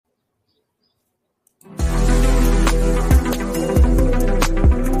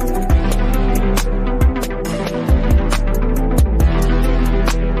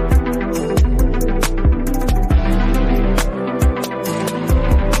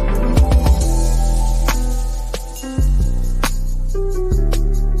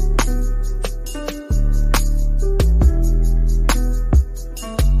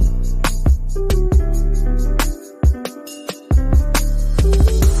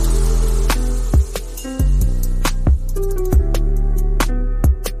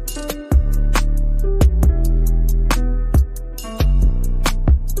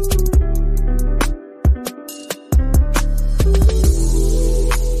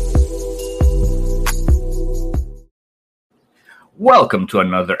Welcome to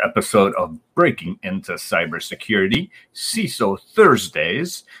another episode of Breaking into Cybersecurity, CISO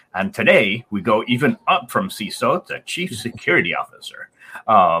Thursdays. And today we go even up from CISO to Chief Security Officer.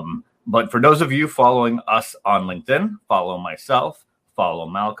 But for those of you following us on LinkedIn, follow myself, follow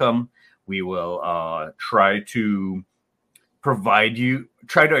Malcolm. We will try to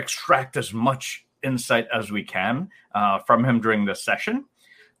extract as much insight as we can from him during this session.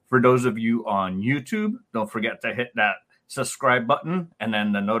 For those of you on YouTube, don't forget to hit that subscribe button and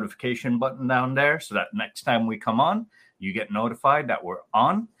then the notification button down there so that next time we come on, you get notified that we're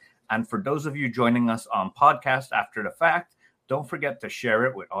on. And for those of you joining us on podcast after the fact, don't forget to share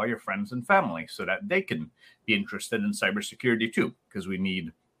it with all your friends and family so that they can be interested in cybersecurity too, because we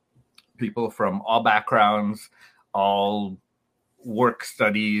need people from all backgrounds, all work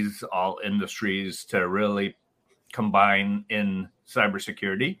studies, all industries to really combine in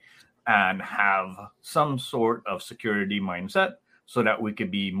cybersecurity and have some sort of security mindset so that we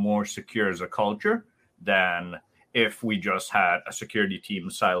could be more secure as a culture than if we just had a security team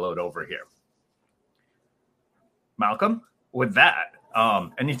siloed over here. Malcolm, with that,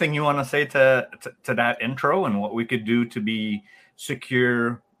 anything you want to say to that intro and what we could do to be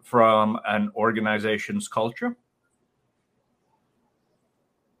secure from an organization's culture?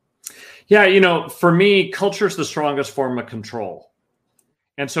 Yeah, for me, culture is the strongest form of control.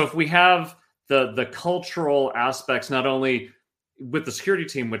 And so if we have the cultural aspects, not only with the security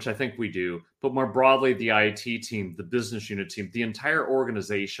team, which I think we do, but more broadly, the IT team, the business unit team, the entire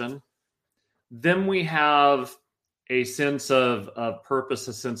organization, then we have a sense of purpose,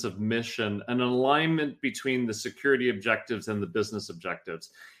 a sense of mission, an alignment between the security objectives and the business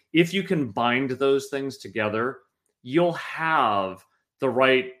objectives. If you can bind those things together, you'll have the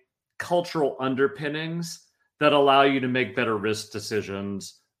right cultural underpinnings that allow you to make better risk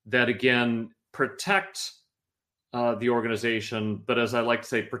decisions that, again, protect the organization, but as I like to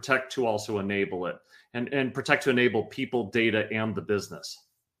say, protect to also enable it, and protect to enable people, data, and the business.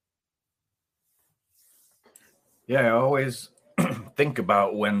 Yeah, I always think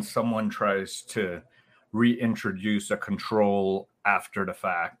about when someone tries to reintroduce a control after the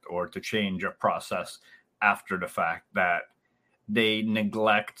fact or to change a process after the fact, that they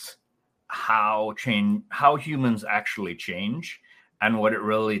neglect how humans actually change and what it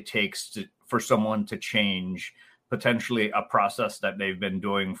really takes for someone to change potentially a process that they've been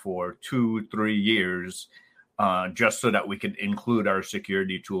doing for 2-3 years, just so that we can include our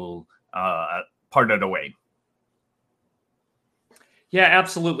security tool part of the way. Yeah,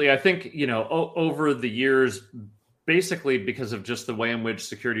 absolutely. I think, over the years, basically because of just the way in which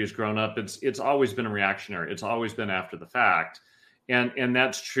security has grown up, it's always been reactionary. It's always been after the fact. And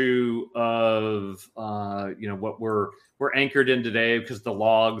that's true of what we're anchored in today, because the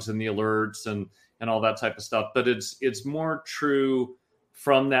logs and the alerts and all that type of stuff. But it's more true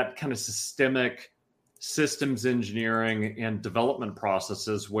from that kind of systemic systems engineering and development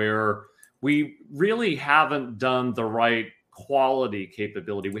processes where we really haven't done the right quality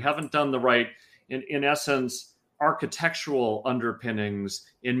capability. We haven't done the right, in essence, architectural underpinnings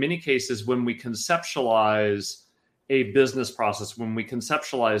in many cases when we conceptualize a business process, when we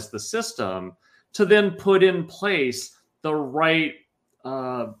conceptualize the system, to then put in place the right,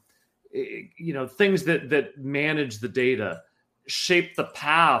 things that manage the data, shape the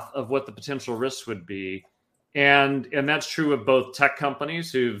path of what the potential risks would be. And that's true of both tech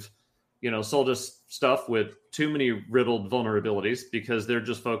companies who've, sold us stuff with too many riddled vulnerabilities because they're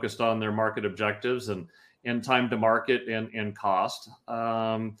just focused on their market objectives and time to market and cost.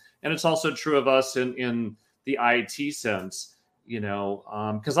 And it's also true of us in the IT sense,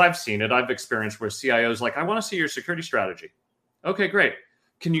 because I've seen it. I've experienced where CIOs like, I want to see your security strategy. Okay, great.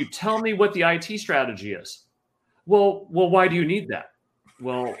 Can you tell me what the IT strategy is? Well, why do you need that?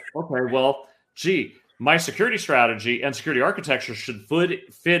 Well, okay, my security strategy and security architecture should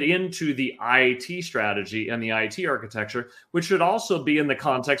fit into the IT strategy and the IT architecture, which should also be in the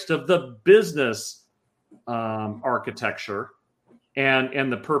context of the business architecture and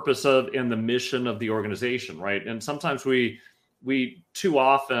the purpose of and the mission of the organization, right? And sometimes we too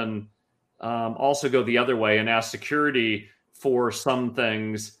often also go the other way and ask security for some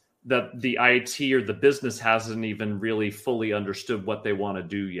things that the IT or the business hasn't even really fully understood what they want to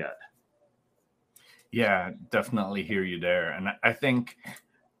do yet. Yeah, definitely hear you there. And I think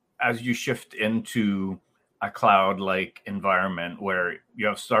as you shift into a cloud-like environment where you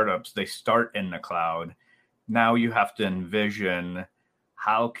have startups, they start in the cloud. Now you have to envision,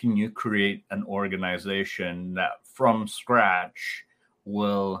 how can you create an organization that from scratch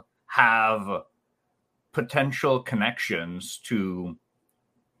will have potential connections to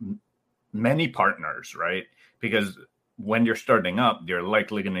many partners, right? Because when you're starting up, you're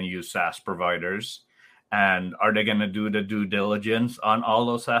likely going to use SaaS providers. And are they going to do the due diligence on all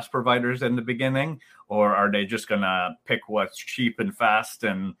those SaaS providers in the beginning? Or are they just going to pick what's cheap and fast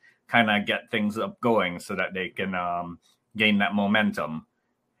and kind of get things up going so that they can gain that momentum?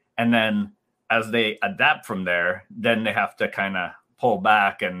 And then as they adapt from there, then they have to kind of pull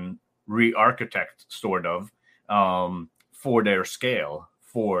back and re-architect sort of for their scale,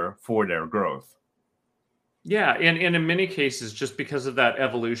 for their growth. Yeah, and in many cases, just because of that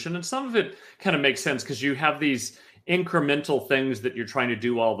evolution, and some of it kind of makes sense because you have these incremental things that you're trying to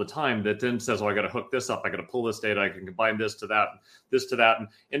do all the time that then says, oh, I got to hook this up, I got to pull this data, I can combine this to that,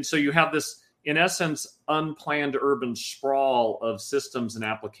 and so you have this, in essence, unplanned urban sprawl of systems and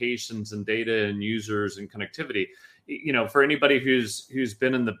applications and data and users and connectivity. You know, for anybody who's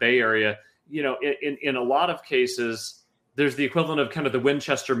been in the Bay Area, you know, in a lot of cases, there's the equivalent of kind of the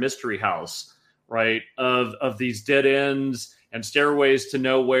Winchester Mystery House, right? Of these dead ends and stairways to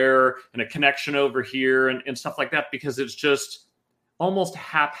nowhere and a connection over here and stuff like that, because it's just almost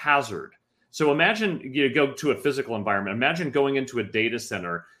haphazard. So imagine you go to a physical environment, imagine going into a data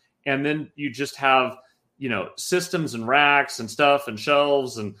center and then you just have, you know, systems and racks and stuff and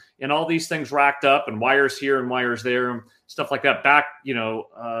shelves and all these things racked up and wires here and wires there and stuff like that. Back, you know,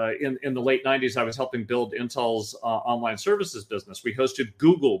 in the late 90s, I was helping build Intel's online services business. We hosted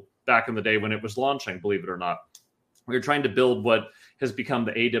Google back in the day when it was launching, believe it or not. We were trying to build what has become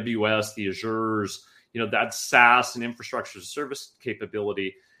the AWS, the Azures, you know, that SaaS and infrastructure as a service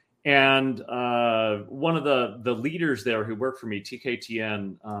capability. And one of the leaders there who worked for me,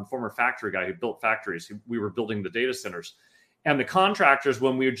 TKTN, former factory guy who built factories, we were building the data centers. And the contractors,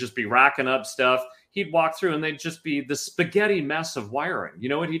 when we would just be racking up stuff, he'd walk through and they'd just be the spaghetti mess of wiring. You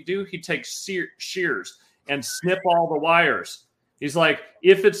know what he'd do? He'd take shears and snip all the wires. He's like,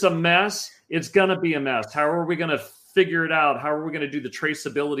 if it's a mess, it's going to be a mess. How are we going to figure it out? How are we going to do the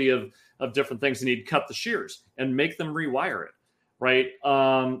traceability of different things? And he'd cut the shears and make them rewire it,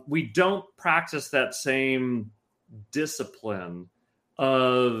 right? We don't practice that same discipline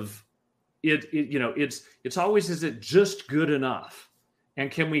of it. You know, it's always, is it just good enough?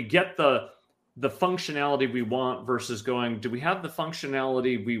 And can we get the functionality we want versus going, do we have the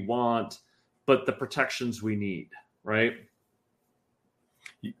functionality we want, but the protections we need, right?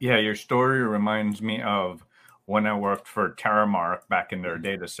 Yeah, your story reminds me of when I worked for Terramark back in their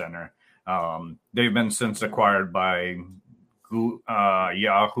data center. They've been since acquired by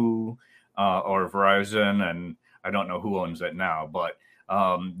Yahoo or Verizon, and I don't know who owns it now, but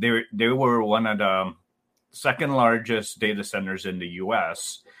they were one of the second largest data centers in the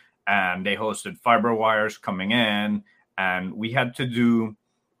US, and they hosted fiber wires coming in, and we had to do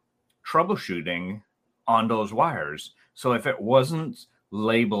troubleshooting on those wires. So if it wasn't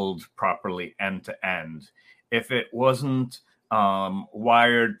labeled properly end to end, if it wasn't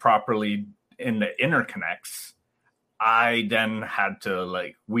wired properly in the interconnects, I then had to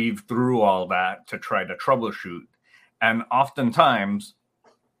like weave through all that to try to troubleshoot. And oftentimes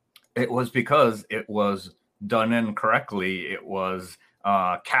it was because it was done incorrectly. It was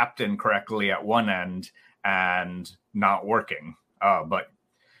capped incorrectly at one end and not working. But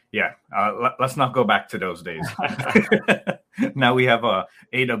yeah, let's not go back to those days. Now we have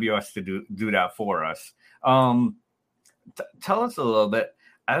AWS to do that for us. Tell us a little bit,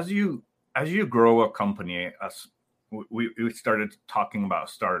 as you grow a company. We started talking about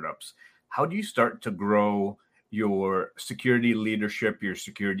startups. How do you start to grow your security leadership, your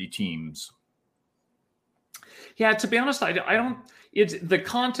security teams? Yeah, to be honest, I don't. It's the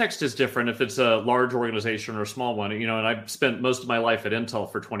context is different if it's a large organization or a small one. You know, and I've spent most of my life at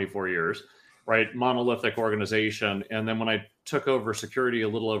Intel for 24 years, right? Monolithic organization, and then when I took over security a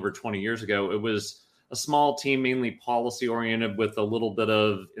little over 20 years ago, it was a small team, mainly policy oriented, with a little bit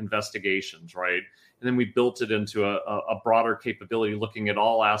of investigations, right? And then we built it into a broader capability, looking at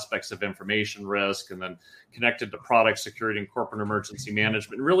all aspects of information risk, and then connected to product security and corporate emergency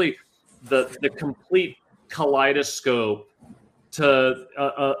management. Really, the complete kaleidoscope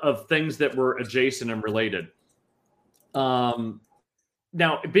of things that were adjacent and related.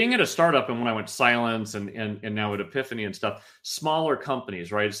 Now, being at a startup, and when I went to Cylance and now at Epiphany and stuff, smaller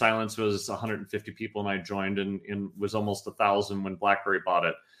companies, right? Cylance was 150 people, and I joined and was almost 1,000 when BlackBerry bought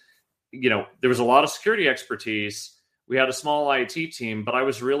it. You know, there was a lot of security expertise. We had a small IT team, but I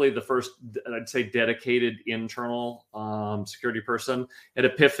was really the first, I'd say, dedicated internal security person. At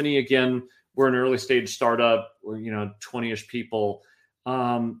Epiphany, again, we're an early stage startup. We're, 20-ish people.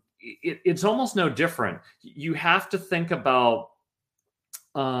 It's almost no different. You have to think about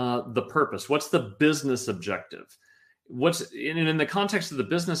the purpose. What's the business objective? What's in the context of the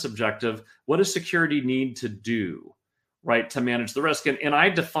business objective? What does security need to do? right, to manage the risk. And I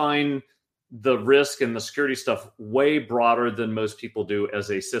define the risk and the security stuff way broader than most people do as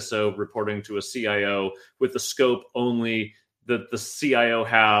a CISO reporting to a CIO with the scope only that the CIO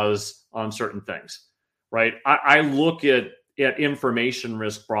has on certain things, right? I look at information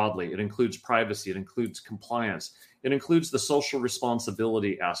risk broadly. It includes privacy. It includes compliance. It includes the social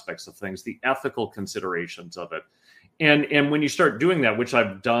responsibility aspects of things, the ethical considerations of it. And when you start doing that, which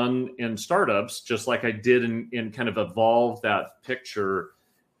I've done in startups, just like I did in kind of evolve that picture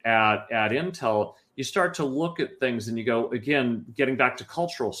at Intel, you start to look at things and you go, again, getting back to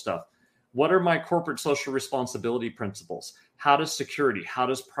cultural stuff. What are my corporate social responsibility principles? How does security, how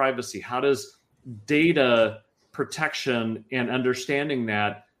does privacy, how does data protection and understanding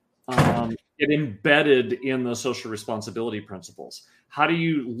that get embedded in the social responsibility principles? How do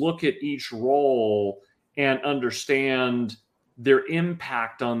you look at each role and understand their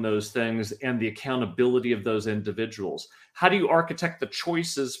impact on those things and the accountability of those individuals? How do you architect the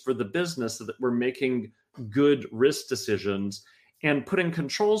choices for the business so that we're making good risk decisions and putting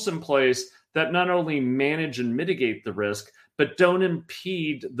controls in place that not only manage and mitigate the risk, but don't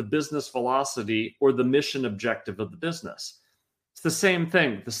impede the business velocity or the mission objective of the business? It's the same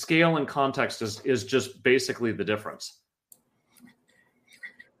thing. The scale and context is just basically the difference.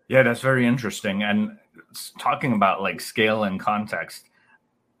 Yeah, that's very interesting. And talking about like scale and context,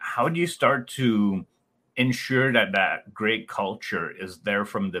 how do you start to ensure that that great culture is there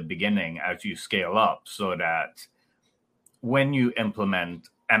from the beginning as you scale up, so that when you implement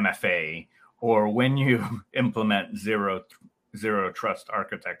MFA or when you implement zero trust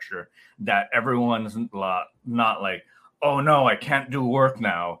architecture, that everyone's not like, oh no, I can't do work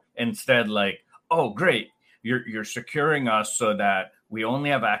now. Instead, like, oh great, you're securing us so that we only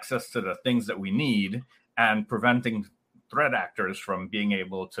have access to the things that we need, and preventing threat actors from being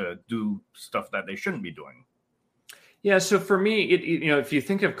able to do stuff that they shouldn't be doing. Yeah. So for me, if you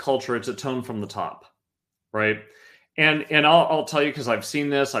think of culture, it's a tone from the top, right? And I'll tell you, because I've seen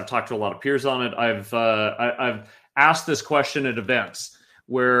this, I've talked to a lot of peers on it. I've asked this question at events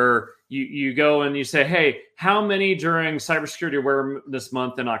where you go and you say, hey, how many during Cybersecurity Awareness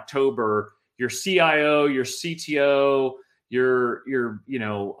Month in October, your CIO, your CTO, your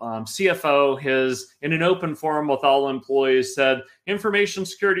CFO has, in an open forum with all employees, said information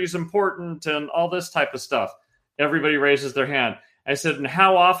security is important and all this type of stuff? Everybody raises their hand. I said, and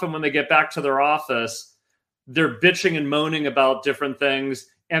how often when they get back to their office, they're bitching and moaning about different things,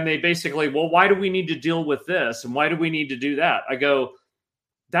 and they basically, well, why do we need to deal with this? And why do we need to do that? I go,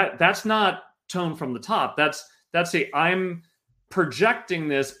 that's not tone from the top. That's I'm projecting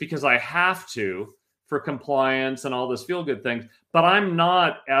this because I have to, for compliance and all this feel good things, but I'm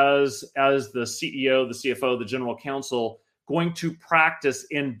not, as the CEO, the CFO, the general counsel, going to practice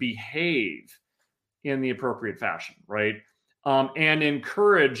and behave in the appropriate fashion, right? And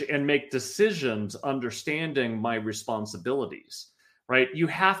encourage and make decisions understanding my responsibilities, right? You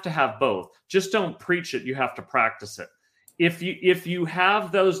have to have both. Just don't preach it. You have to practice it. If you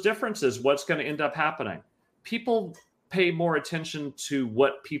have those differences, what's going to end up happening? People pay more attention to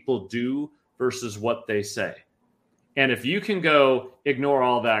what people do versus what they say. And if you can go ignore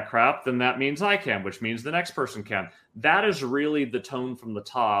all that crap, then that means I can, which means the next person can. That is really the tone from the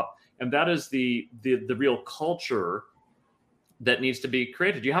top. And that is the real culture that needs to be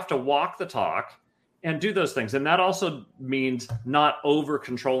created. You have to walk the talk and do those things. And that also means not over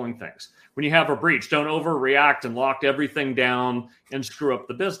controlling things. When you have a breach, don't overreact and lock everything down and screw up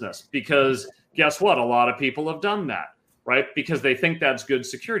the business, because guess what? A lot of people have done that, right? Because they think that's good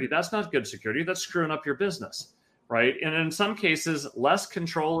security. That's not good security. That's screwing up your business, right? And in some cases, less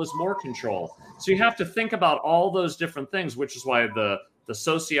control is more control. So you have to think about all those different things, which is why the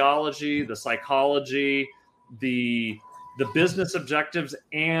sociology, the psychology, the business objectives,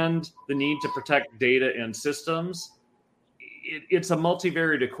 and the need to protect data and systems, it's a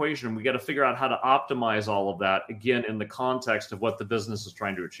multivariate equation. We got to figure out how to optimize all of that, again, in the context of what the business is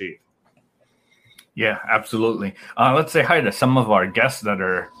trying to achieve. Yeah, absolutely. Let's say hi to some of our guests that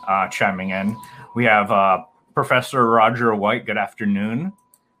are chiming in. We have Professor Roger White. Good afternoon.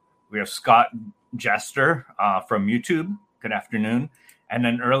 We have Scott Jester from YouTube. Good afternoon. And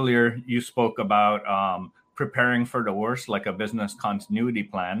then earlier you spoke about preparing for the worst, like a business continuity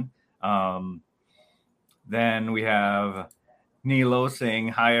plan. Then we have Nilo saying,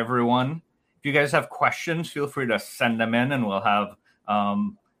 hi, everyone. If you guys have questions, feel free to send them in, and we'll have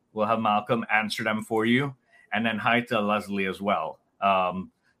Malcolm answer them for you. And then hi to Leslie as well.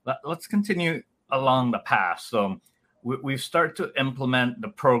 Let's continue along the path. So we've started to implement the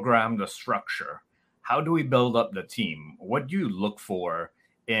program, the structure. How do we build up the team? What do you look for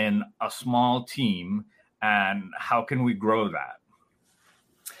in a small team and how can we grow that?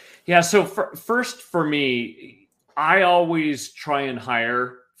 Yeah. So first, for me, I always try and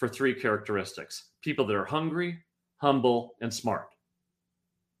hire for three characteristics: people that are hungry, humble, and smart.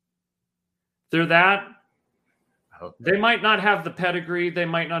 They're that. They might not have the pedigree, they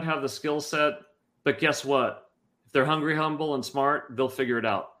might not have the skill set, but guess what? If they're hungry, humble, and smart, they'll figure it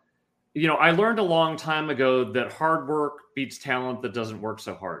out. I learned a long time ago that hard work beats talent that doesn't work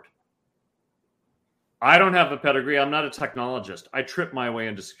so hard. I don't have a pedigree. I'm not a technologist. I tripped my way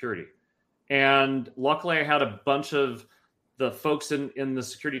into security. And luckily, I had a bunch of the folks in the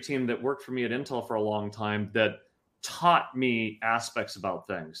security team that worked for me at Intel for a long time that taught me aspects about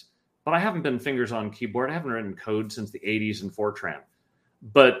things. But I haven't been fingers on keyboard. I haven't written code since the 80s in Fortran.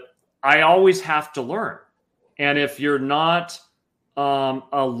 But I always have to learn. And if you're not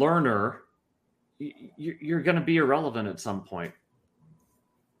a learner, you're going to be irrelevant at some point.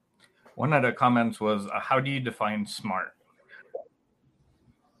 One of the comments was, how do you define smart?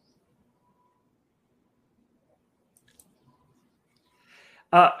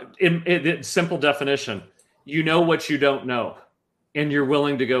 In simple definition, you know what you don't know, and you're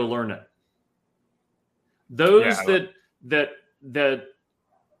willing to go learn it. Those that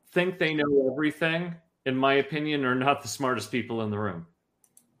think they know everything, in my opinion, are not the smartest people in the room.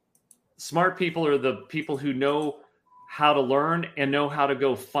 Smart people are the people who know how to learn and know how to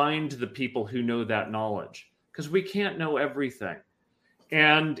go find the people who know that knowledge, because we can't know everything.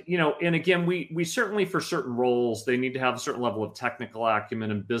 And, and again, we certainly, for certain roles, they need to have a certain level of technical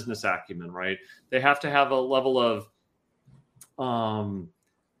acumen and business acumen, right? They have to have a level of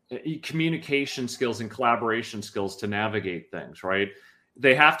communication skills and collaboration skills to navigate things, right?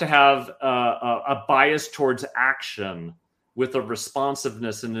 They have to have a bias towards action with a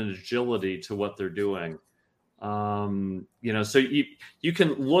responsiveness and an agility to what they're doing. So you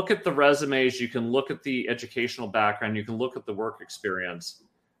can look at the resumes, you can look at the educational background, you can look at the work experience,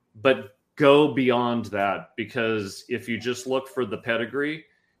 but go beyond that, because if you just look for the pedigree,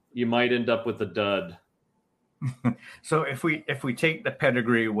 you might end up with a dud. So if we take the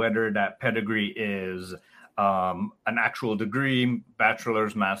pedigree, whether that pedigree is an actual degree,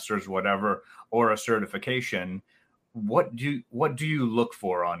 bachelor's, master's, whatever, or a certification, what do you look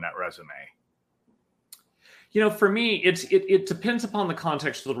for on that resume? For me, it depends upon the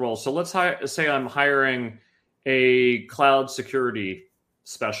context of the role. So let's say I'm hiring a cloud security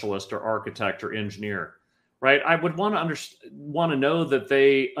specialist or architect or engineer, right? I would want to know that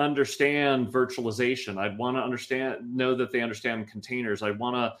they understand virtualization. I'd want to know that they understand containers. I'd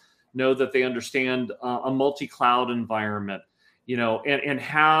want to know that they understand a multi-cloud environment, and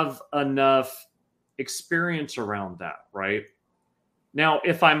have enough experience around that, right? Now,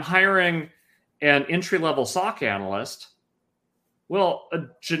 if I'm hiring an entry-level SOC analyst, well, a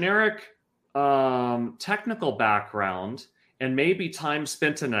generic technical background and maybe time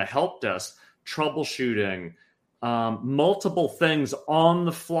spent in a help desk troubleshooting multiple things on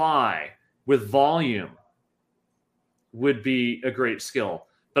the fly with volume would be a great skill.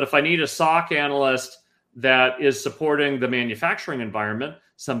 But if I need a SOC analyst that is supporting the manufacturing environment,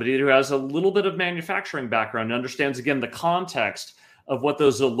 somebody who has a little bit of manufacturing background, understands, again, the context of what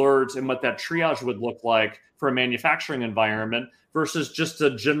those alerts and what that triage would look like for a manufacturing environment versus just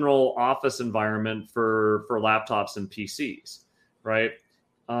a general office environment for laptops and PCs, right?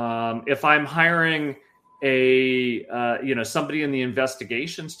 If I'm hiring somebody in the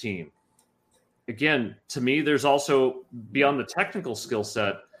investigations team, again, to me, there's also, beyond the technical skill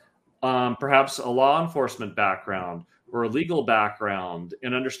set, perhaps a law enforcement background or a legal background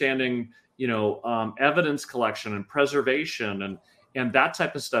and understanding, evidence collection and preservation and that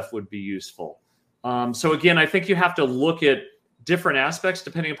type of stuff would be useful. So again, I think you have to look at different aspects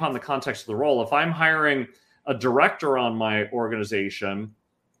depending upon the context of the role. If I'm hiring a director on my organization,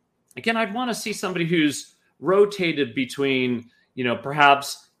 again, I'd want to see somebody who's rotated between,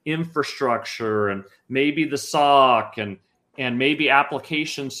 perhaps infrastructure and maybe the SOC and maybe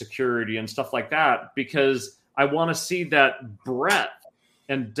application security and stuff like that, because I want to see that breadth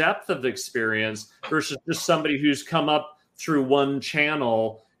and depth of experience versus just somebody who's come up through one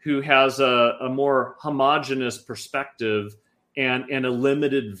channel who has a more homogenous perspective and a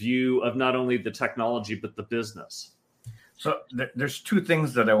limited view of not only the technology, but the business. So there's two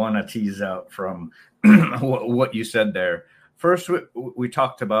things that I want to tease out from what you said there. First, we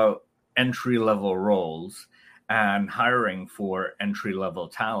talked about entry-level roles and hiring for entry-level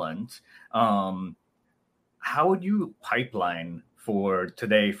talent. How would you pipeline for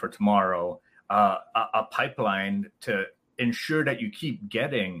today, for tomorrow, a pipeline to ensure that you keep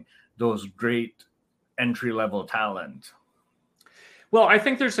getting those great entry-level talent? Well, I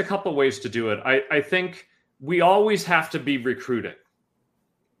think there's a couple ways to do it. I think we always have to be recruiting,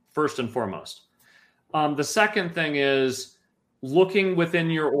 first and foremost. The second thing is looking within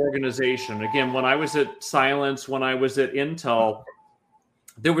your organization. Again, when I was at Cylance, when I was at Intel,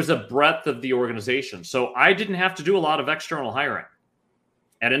 there was a breadth of the organization. So I didn't have to do a lot of external hiring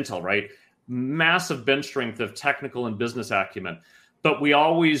at Intel, right? Massive bench strength of technical and business acumen. But we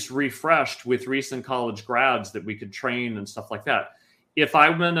always refreshed with recent college grads that we could train and stuff like that. If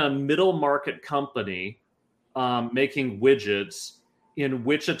I'm in a middle market company making widgets in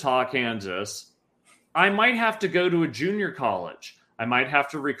Wichita, Kansas, I might have to go to a junior college. I might have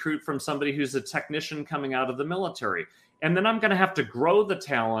to recruit from somebody who's a technician coming out of the military. And then I'm going to have to grow the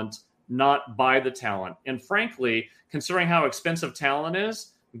talent, not buy the talent. And frankly, considering how expensive talent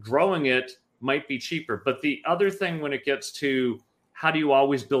is, growing it might be cheaper. But the other thing when it gets to how do you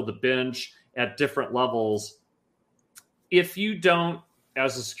always build a bench at different levels, if you don't,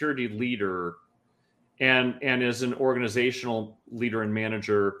 as a security leader and as an organizational leader and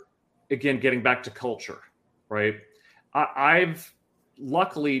manager, again, getting back to culture, right? I've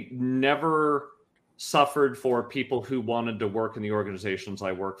luckily never suffered for people who wanted to work in the organizations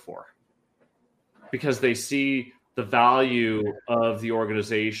I work for because they see the value of the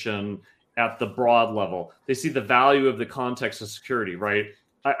organization at the broad level. They see the value of the context of security, right?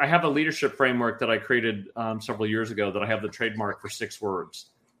 I have a leadership framework that I created several years ago that I have the trademark for 6 words.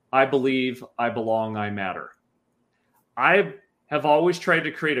 I believe, I belong, I matter. I have always tried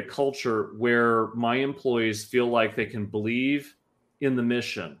to create a culture where my employees feel like they can believe in the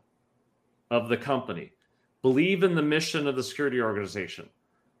mission of the company, believe in the mission of the security organization,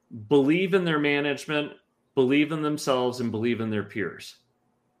 believe in their management, believe in themselves, and believe in their peers.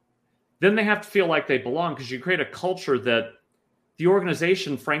 Then they have to feel like they belong because you create a culture that the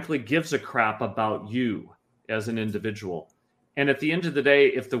organization, frankly, gives a crap about you as an individual. And at the end of the day,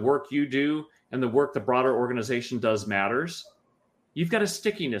 if the work you do and the work the broader organization does matters, you've got a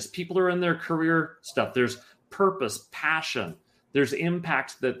stickiness. People are in their career stuff. There's purpose, passion. There's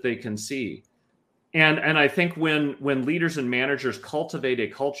impact that they can see. And I think when leaders and managers cultivate a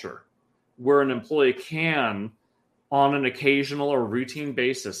culture where an employee can, on an occasional or routine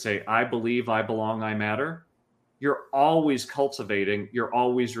basis, say, I believe, I belong, I matter, you're always cultivating, you're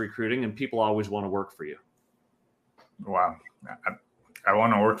always recruiting, and people always want to work for you. Wow. I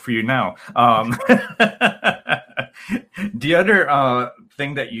want to work for you now. The other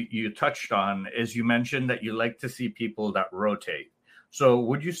thing that you touched on is you mentioned that you like to see people that rotate. So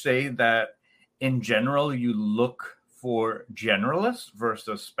would you say that in general, you look for generalists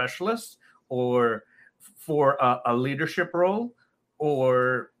versus specialists, or for a leadership role,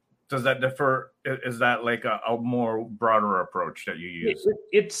 or does that differ? Is that like a more broader approach that you use?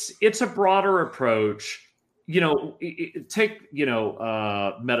 It's a broader approach. Take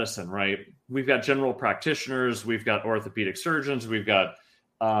medicine, right? We've got general practitioners, we've got orthopedic surgeons, we've got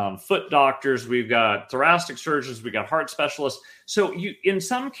foot doctors, we've got thoracic surgeons, we've got heart specialists. So in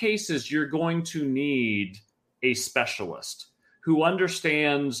some cases, you're going to need a specialist who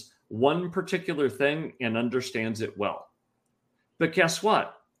understands one particular thing and understands it well. But guess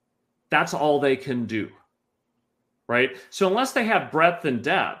what? That's all they can do, right? So unless they have breadth and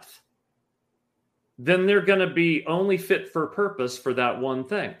depth, then they're going to be only fit for purpose for that one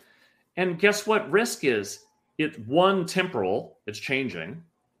thing. And guess what risk is? It's one, temporal, it's changing.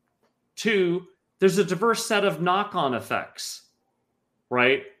 2, there's a diverse set of knock-on effects,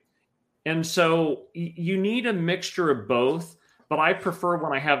 right? And so you need a mixture of both, but I prefer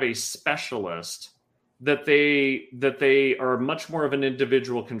when I have a specialist that they are much more of an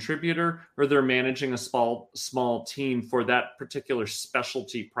individual contributor, or they're managing a small team for that particular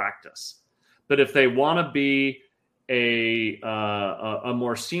specialty practice. But if they want to be a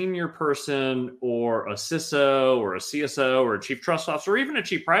more senior person, or a CISO or a CSO or a chief trust officer, or even a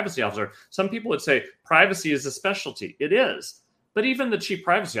chief privacy officer, some people would say privacy is a specialty. It is. But even the chief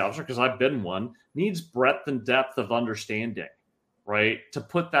privacy officer, because I've been one, needs breadth and depth of understanding, right? To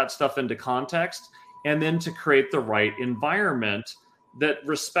put that stuff into context and then to create the right environment that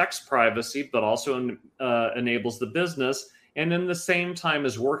respects privacy, but also enables the business, and in the same time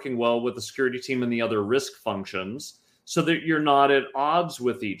is working well with the security team and the other risk functions so that you're not at odds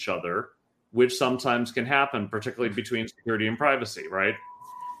with each other, which sometimes can happen, particularly between security and privacy, right?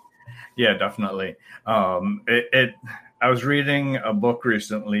 Yeah, definitely. I was reading a book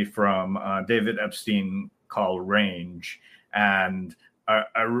recently from David Epstein called Range, and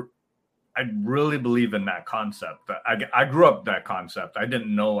I really believe in that concept. I grew up that concept. I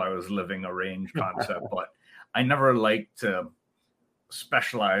didn't know I was living a range concept, but I never liked to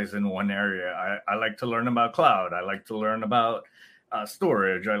specialize in one area. I like to learn about cloud. I like to learn about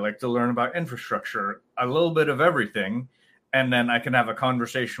storage. I like to learn about infrastructure, a little bit of everything. And then I can have a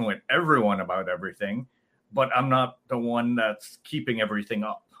conversation with everyone about everything, but I'm not the one that's keeping everything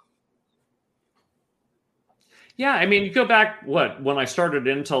up. Yeah, I mean, you go back, when I started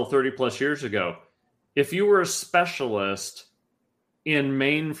Intel 30 plus years ago, if you were a specialist in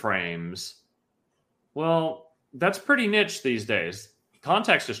mainframes, well, that's pretty niche these days.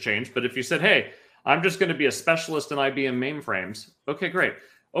 Context has changed, but if you said, hey, I'm just going to be a specialist in IBM mainframes, okay, great.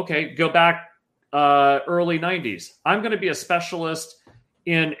 Okay, go back early 90s. I'm going to be a specialist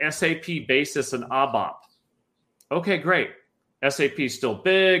in SAP Basis and ABAP. Okay, great. SAP's still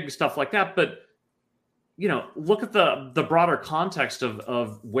big, stuff like that, but look at the broader context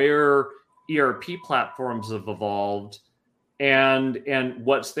of where ERP platforms have evolved and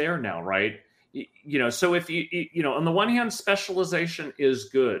what's there now, right? So if you on the one hand, specialization is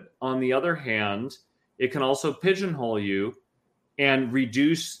good. On the other hand, it can also pigeonhole you and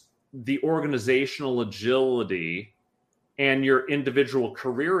reduce the organizational agility and your individual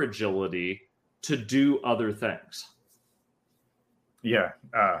career agility to do other things. Yeah,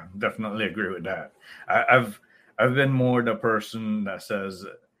 definitely agree with that. I've been more the person that says,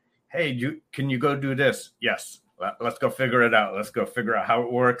 "Hey, can you go do this?" Yes, let's go figure it out. Let's go figure out how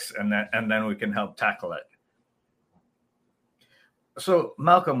it works, and then we can help tackle it. So,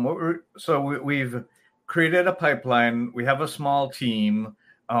 Malcolm, we've created a pipeline. We have a small team.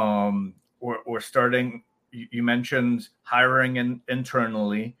 We're starting. You mentioned hiring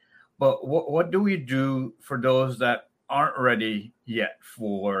internally, but what do we do for those that aren't ready yet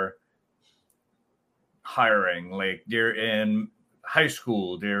for hiring? Like, they're in high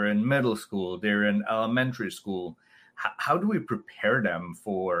school, they're in middle school, they're in elementary school. How do we prepare them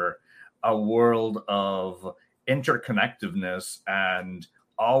for a world of interconnectedness and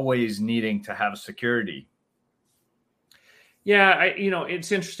always needing to have security? Yeah,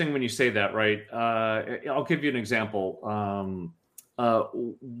 it's interesting when you say that, right? I'll give you an example.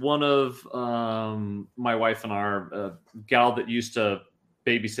 One of my wife and our gal that used to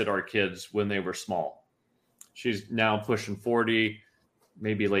babysit our kids when they were small. She's now pushing 40,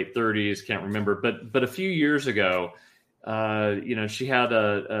 maybe late 30s, can't remember. But a few years ago, she had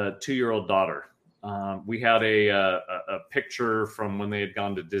a 2-year-old daughter. We had a picture from when they had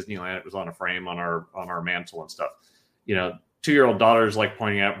gone to Disneyland. It was on a frame on our mantle and stuff. 2-year-old daughter is like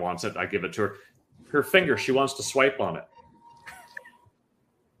pointing at, wants it. I give it to her. Her finger, she wants to swipe on it.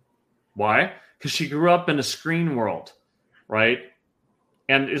 Why? Because she grew up in a screen world, right?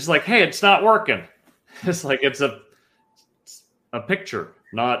 And it's like, hey, it's not working. It's like it's a picture,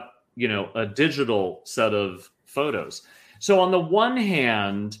 not a digital set of photos. So on the one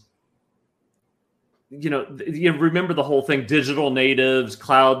hand, you remember the whole thing, digital natives,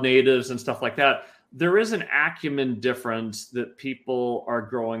 cloud natives, and stuff like that. There is an acumen difference that people are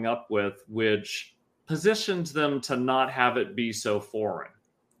growing up with, which positions them to not have it be so foreign.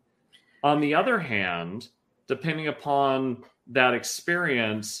 On the other hand, depending upon that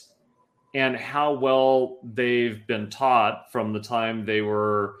experience and how well they've been taught from the time they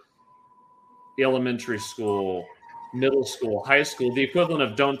were elementary school, middle school, high school, the equivalent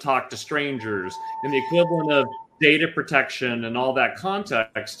of don't talk to strangers, and the equivalent of data protection and all that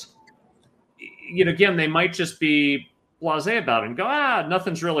context, again, they might just be blasé about it and go,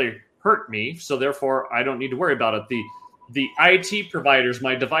 nothing's really hurt me, so therefore I don't need to worry about it. The IT providers,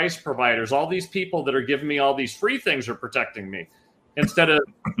 my device providers, all these people that are giving me all these free things are protecting me. Instead of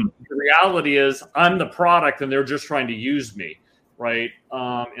the reality is I'm the product and they're just trying to use me, right?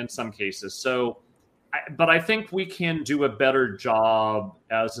 In some cases. So, but I think we can do a better job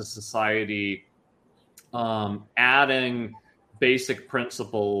as a society adding basic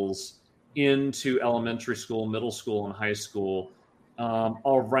principles into elementary school, middle school, and high school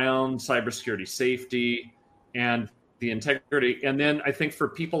around cybersecurity safety and the integrity. And then I think for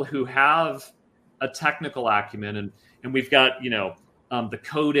people who have a technical acumen, and we've got, the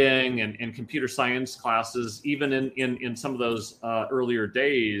coding and computer science classes, even in some of those earlier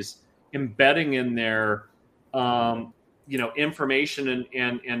days, embedding in there, information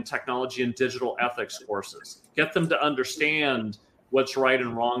and technology and digital ethics courses. Get them to understand what's right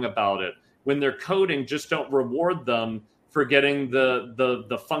and wrong about it. When they're coding, just don't reward them for getting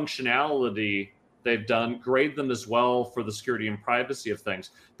the functionality they've done. Grade them as well for the security and privacy of things.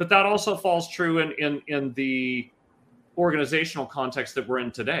 But that also falls true in the organizational context that we're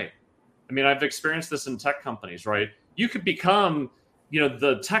in today. I mean, I've experienced this in tech companies, right? You could become,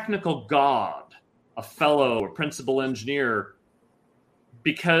 the technical god, a fellow or principal engineer,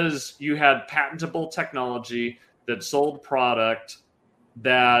 because you had patentable technology that sold product,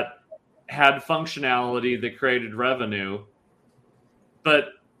 that had functionality, that created revenue. but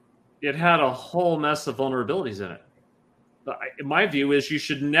it had a whole mess of vulnerabilities in it. My view is you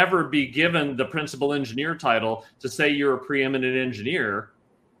should never be given the principal engineer title to say you're a preeminent engineer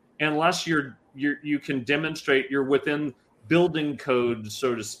unless you can demonstrate you're within building code,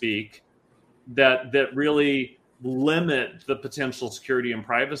 so to speak, that really limit the potential security and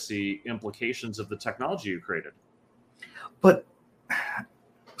privacy implications of the technology you created. But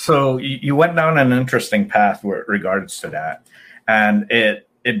so you went down an interesting path with regards to that, and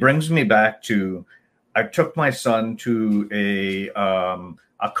it brings me back to, I took my son to a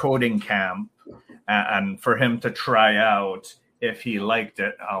coding camp, and for him to try out if he liked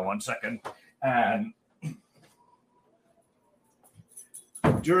it. 1 second. And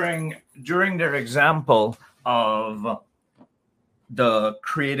during their example of the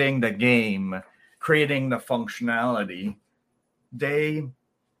creating the game, creating the functionality, they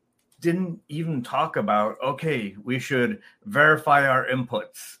didn't even talk about, okay, we should verify our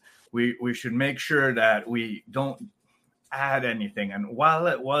inputs. We should make sure that we don't add anything. And while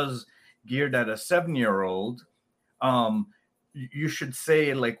it was geared at a 7-year-old, you should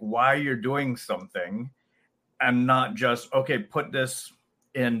say like why you're doing something, and not just, okay, put this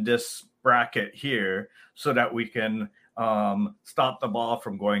in this bracket here so that we can stop the ball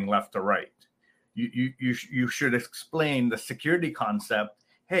from going left to right. You should explain the security concept.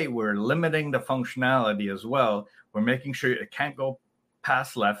 Hey, we're limiting the functionality as well. We're making sure it can't go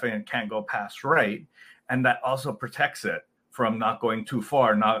past left and it can't go past right, and that also protects it from not going too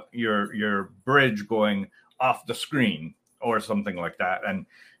far, not your bridge going off the screen or something like that, and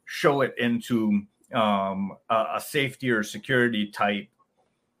show it into a safety or security type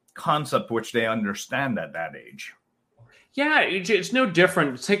concept which they understand at that age. Yeah, it's no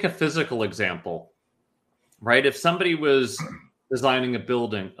different. Take a physical example, right? If somebody was designing a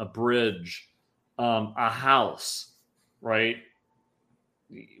building, a bridge, a house, right?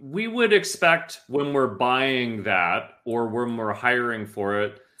 We would expect when we're buying that or when we're hiring for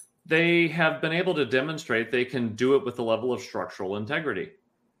it, they have been able to demonstrate they can do it with a level of structural integrity,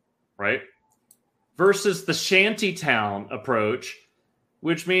 right? Versus the shantytown approach,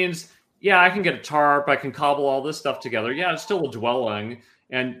 which means, yeah, I can get a tarp, I can cobble all this stuff together. Yeah, it's still a dwelling.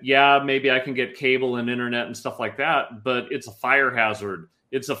 And yeah, maybe I can get cable and internet and stuff like that, but it's a fire hazard.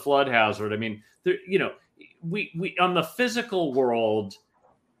 It's a flood hazard. I mean, we on the physical world,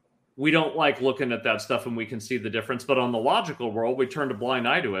 we don't like looking at that stuff and we can see the difference. But on the logical world, we turn a blind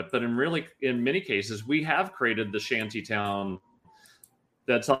eye to it. But in many cases, we have created the shantytown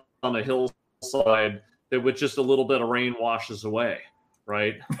that's on a hillside that with just a little bit of rain washes away,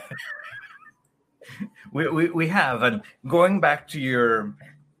 right? We have. And going back to your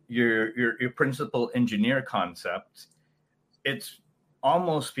principal engineer concept, it's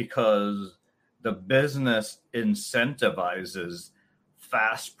almost because the business incentivizes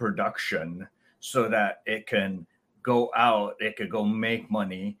fast production so that it can go out, it could go make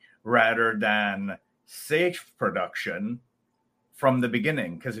money, rather than safe production from the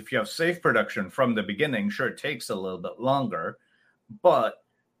beginning. Because if you have safe production from the beginning, sure, it takes a little bit longer, but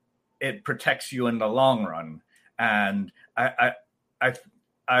it protects you in the long run. And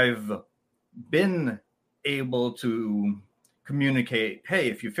I've been able to communicate, hey,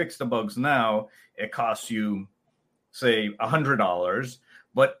 if you fix the bugs now, it costs you, say, $100.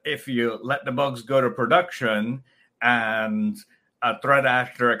 But if you let the bugs go to production and a threat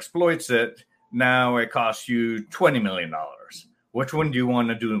actor exploits it, now it costs you $20 million. Which one do you want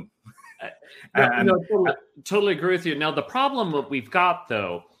to do? Totally agree with you. Now, the problem that we've got,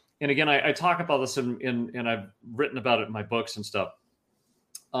 though, and again, I talk about this and I've written about it in my books and stuff.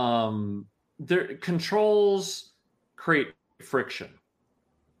 Controls create friction.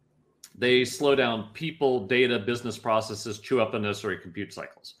 They slow down people, data, business processes, chew up unnecessary compute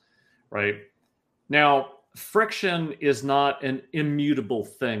cycles, right? Now, friction is not an immutable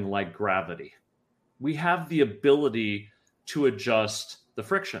thing like gravity. We have the ability to adjust the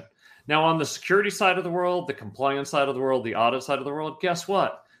friction. Now, on the security side of the world, the compliance side of the world, the audit side of the world, guess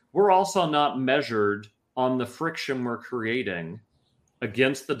what? We're also not measured on the friction we're creating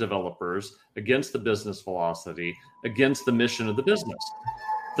against the developers, against the business velocity, against the mission of the business.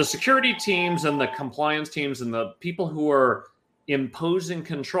 The security teams and the compliance teams and the people who are imposing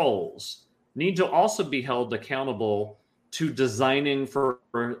controls need to also be held accountable to designing for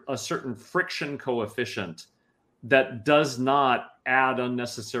a certain friction coefficient that does not add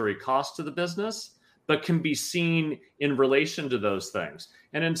unnecessary cost to the business, but can be seen in relation to those things.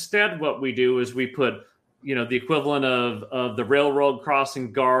 And instead, what we do is we put, the equivalent of the railroad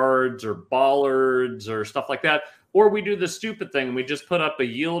crossing guards or bollards or stuff like that. Or we do the stupid thing and we just put up a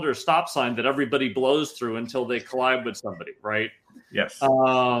yield or stop sign that everybody blows through until they collide with somebody, right? Yes.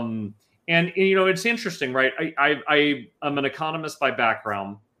 And it's interesting, right? I'm an economist by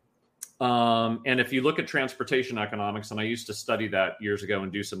background. And if you look at transportation economics, and I used to study that years ago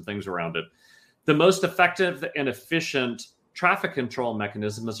and do some things around it, the most effective and efficient traffic control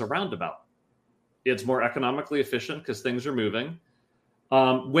mechanism is a roundabout. It's more economically efficient because things are moving.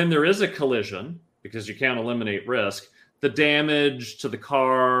 When there is a collision, because you can't eliminate risk, the damage to the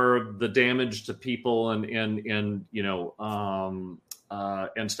car, the damage to people, and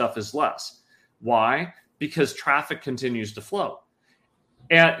stuff is less. Why? Because traffic continues to flow.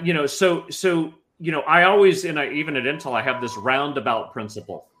 And I always, even at Intel, I have this roundabout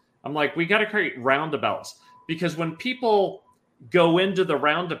principle. I'm like, we got to create roundabouts, because when people go into the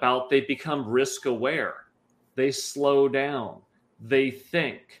roundabout, they become risk aware. They slow down. They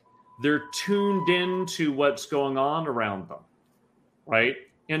think. They're tuned into what's going on around them, right?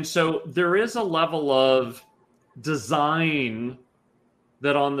 And so there is a level of design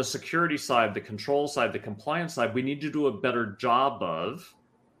that on the security side, the control side, the compliance side, we need to do a better job of.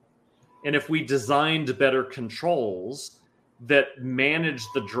 And if we designed better controls that manage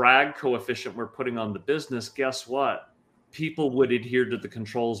the drag coefficient we're putting on the business, guess what? People would adhere to the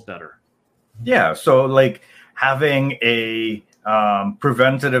controls better. Yeah. So like having a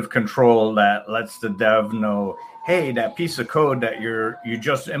preventative control that lets the dev know, hey, that piece of code that you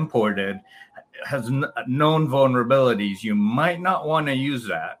just imported has known vulnerabilities. You might not want to use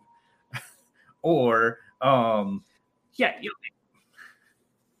that. Or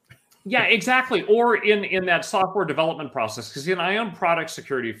yeah, exactly. Or in that software development process, because I owned product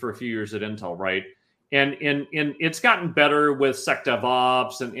security for a few years at Intel, right? And it's gotten better with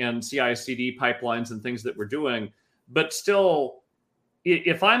SecDevOps and CI/CD pipelines and things that we're doing. But still,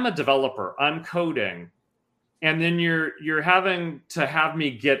 if I'm a developer, I'm coding, and then you're having to have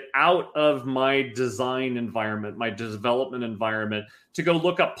me get out of my design environment, my development environment, to go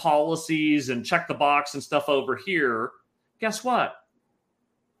look up policies and check the box and stuff over here. Guess what?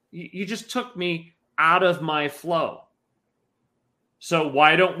 You just took me out of my flow. So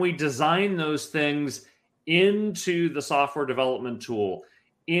why don't we design those things into the software development tool,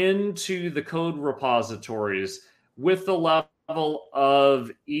 into the code repositories, with the level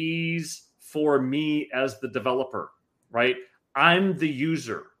of ease for me as the developer, right? I'm the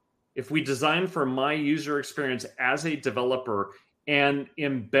user. If we design for my user experience as a developer and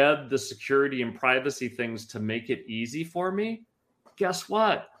embed the security and privacy things to make it easy for me, guess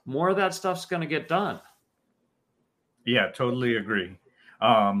what? More of that stuff's going to get done. Yeah, totally agree.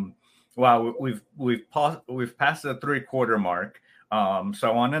 Wow, we've passed the 3-quarter mark. So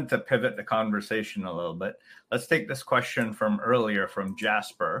I wanted to pivot the conversation a little bit. Let's take this question from earlier from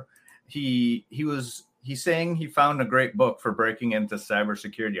Jasper. He's saying he found a great book for breaking into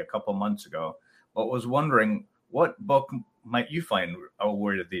cybersecurity a couple months ago, but was wondering what book might you find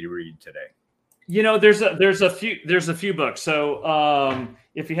worthy to read today? There's a few books. So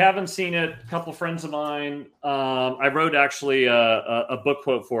if you haven't seen it, a couple friends of mine, I wrote actually a book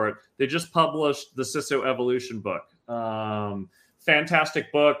quote for it. They just published the CISO Evolution book. Fantastic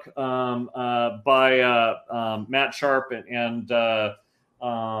book by Matt Sharp and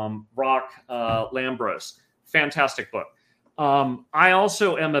Rock Lambros. Fantastic book. I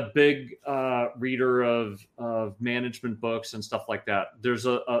also am a big reader of management books and stuff like that. There's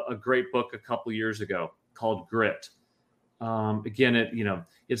a great book a couple years ago called Grit. Again,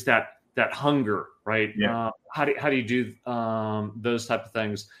 it's that hunger, right? Yeah. How do you do those type of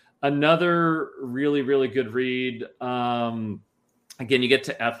things? Another really, really good read. Again, you get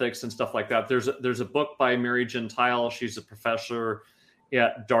to ethics and stuff like that. There's a book by Mary Gentile. She's a professor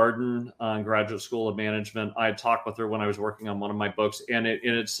at Darden Graduate School of Management. I had talked with her when I was working on one of my books, and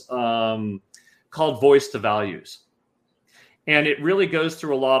it's called Voice to Values. And it really goes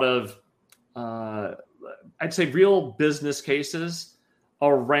through a lot of, I'd say, real business cases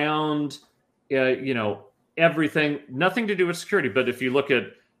around, everything, nothing to do with security. But if you look at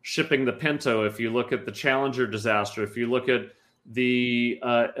shipping the Pinto, if you look at the Challenger disaster, if you look at the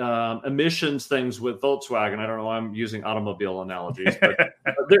emissions things with Volkswagen. I don't know. I'm using automobile analogies, but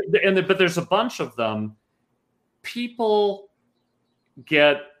but there's a bunch of them. People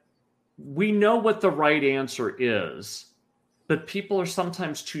we know what the right answer is, but people are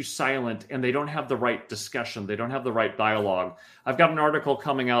sometimes too silent and they don't have the right discussion. They don't have the right dialogue. I've got an article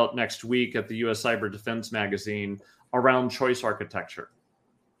coming out next week at the U.S. Cyber Defense Magazine around choice architecture.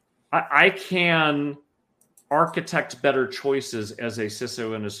 I can architect better choices as a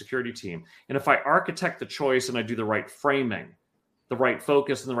CISO and a security team. And if I architect the choice and I do the right framing, the right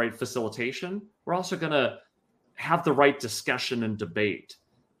focus, and the right facilitation, we're also going to have the right discussion and debate,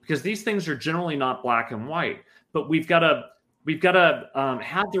 because these things are generally not black and white. But we've got to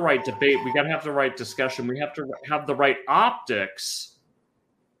have the right debate. We got to have the right discussion. We have to have the right optics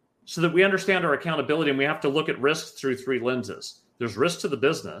so that we understand our accountability. And we have to look at risk through three lenses. There's risk to the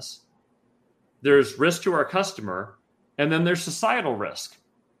business, there's risk to our customer, and then there's societal risk.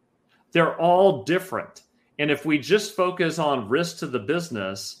 They're all different. And if we just focus on risk to the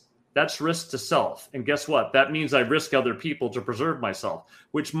business, that's risk to self. And guess what? That means I risk other people to preserve myself,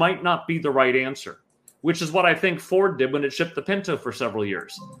 which might not be the right answer, which is what I think Ford did when it shipped the Pinto for several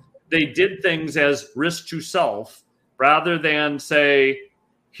years. They did things as risk to self rather than say,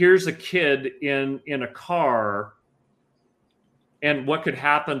 here's a kid in a car and what could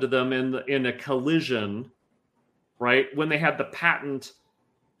happen to them in a collision, right? When they had the patent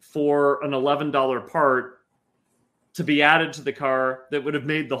for an $11 part to be added to the car that would have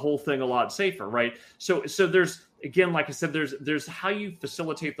made the whole thing a lot safer, right? So there's, again, like I said, there's how you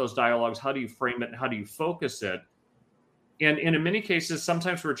facilitate those dialogues, how do you frame it, and how do you focus it? And in many cases,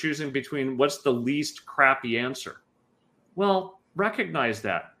 sometimes we're choosing between what's the least crappy answer. Well, recognize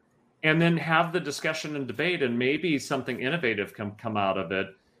that. And then have the discussion and debate, and maybe something innovative come out of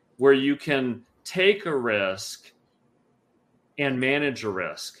it where you can take a risk and manage a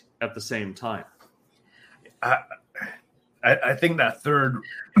risk at the same time. I think that third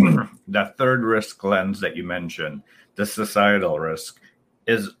risk lens that you mentioned, the societal risk,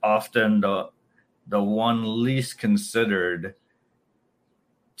 is often the one least considered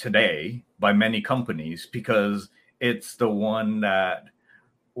today by many companies, because it's the one that,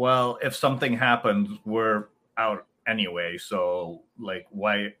 well, if something happens, we're out anyway. So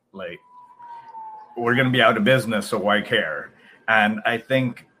why, we're going to be out of business. So why care? And I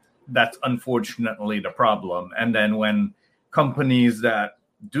think that's unfortunately the problem. And then when companies that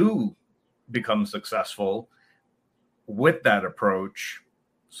do become successful with that approach,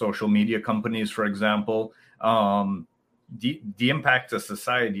 social media companies, for example, the impact to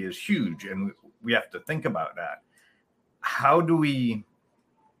society is huge. And we have to think about that. How do we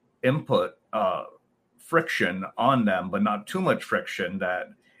input friction on them, but not too much friction that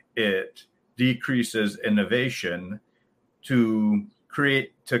it decreases innovation to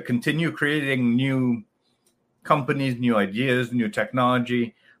continue creating new companies, new ideas, new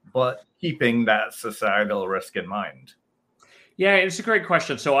technology, but keeping that societal risk in mind? Yeah, it's a great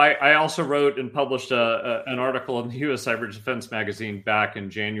question. So I also wrote and published an article in the U.S. Cyber Defense Magazine back in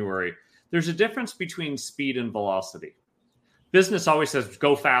January. There's a difference between speed and velocity. Business always says,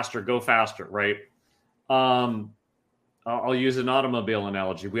 go faster, right? I'll use an automobile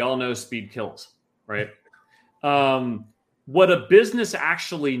analogy. We all know speed kills, right? What a business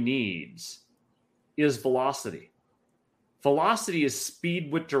actually needs is velocity. Velocity is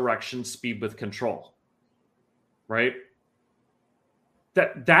speed with direction, speed with control, right?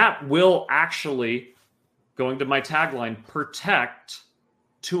 That will actually, going to my tagline, protect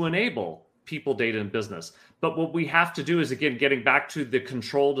to enable people, data, and business. But what we have to do is, again, getting back to the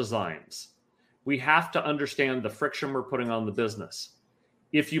control designs, we have to understand the friction we're putting on the business.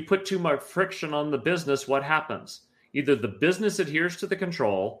 If you put too much friction on the business, what happens? Either the business adheres to the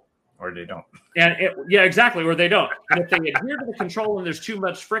control, or they don't. Yeah, exactly, or they don't. And if they adhere to the control and there's too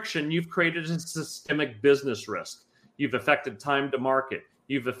much friction, you've created a systemic business risk. You've affected time to market.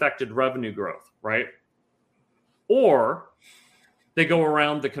 You've affected revenue growth, right? Or they go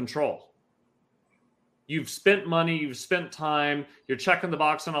around the control. You've spent money, you've spent time, you're checking the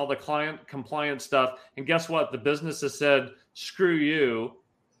box on all the client compliance stuff. And guess what? The business has said, screw you,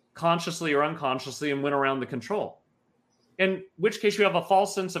 consciously or unconsciously, and went around the control. In which case you have a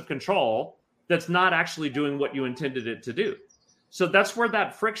false sense of control that's not actually doing what you intended it to do. So that's where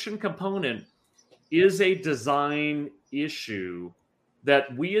that friction component is a design issue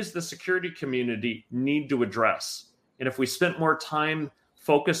that we as the security community need to address. And if we spent more time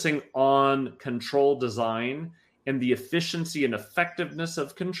focusing on control design and the efficiency and effectiveness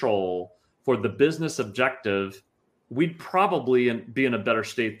of control for the business objective, we'd probably be in a better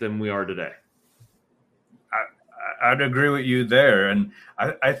state than we are today. I'd agree with you there. And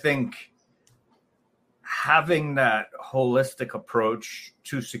I think having that holistic approach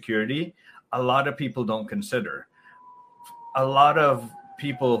to security, a lot of people don't consider. A lot of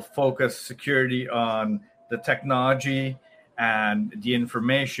people focus security on the technology and the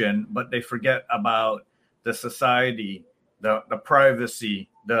information, but they forget about the society, the privacy,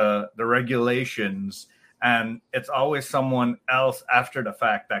 the regulations. And it's always someone else after the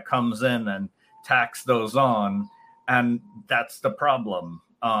fact that comes in and tacks those on. And that's the problem.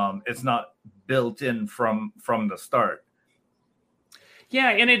 It's not built in from the start.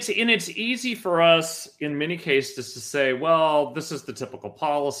 Yeah, and it's easy for us in many cases to say, well, this is the typical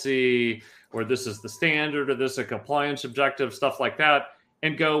policy, or this is the standard, or this is a compliance objective, stuff like that,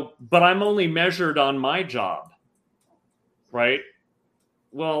 and go, but I'm only measured on my job, right?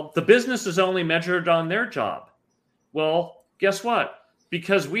 Well, the business is only measured on their job. Well, guess what?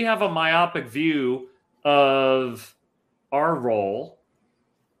 Because we have a myopic view of our role,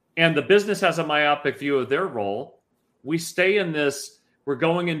 and the business has a myopic view of their role, we stay in this, we're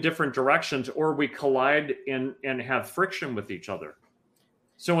going in different directions, or we collide and have friction with each other.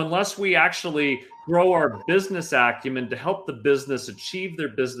 So unless we actually grow our business acumen to help the business achieve their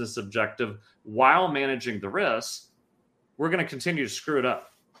business objective while managing the risks, we're going to continue to screw it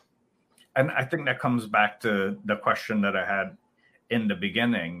up. And I think that comes back to the question that I had in the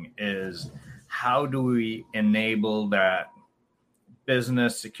beginning is, how do we enable that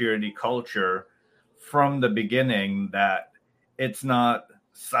business security culture from the beginning, that it's not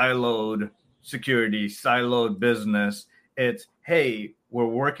siloed security, siloed business. It's, hey, we're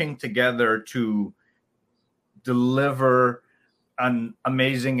working together to deliver an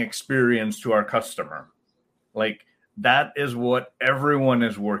amazing experience to our customer. Like, that is what everyone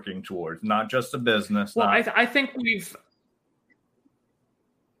is working towards, not just the business. Well, I think we've...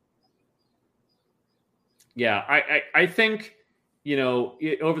 Yeah, I think...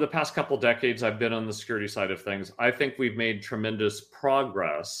 over the past couple decades, I've been on the security side of things. I think we've made tremendous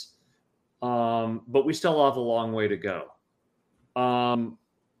progress, but we still have a long way to go.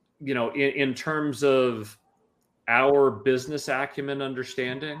 In terms of our business acumen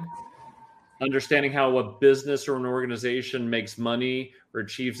understanding how a business or an organization makes money or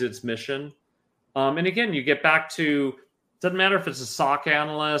achieves its mission. And again, you get back to, doesn't matter if it's a SOC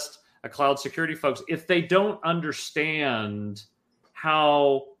analyst, a cloud security folks, if they don't understand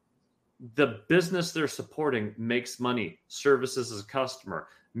how the business they're supporting makes money, services as a customer,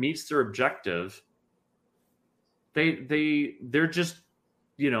 meets their objective, they're just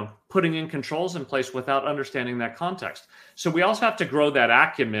putting in controls in place without understanding that context. So we also have to grow that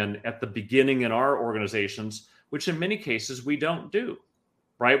acumen at the beginning in our organizations, which in many cases we don't do,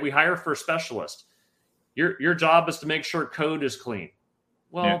 right? We hire for a specialist. Your job is to make sure code is clean.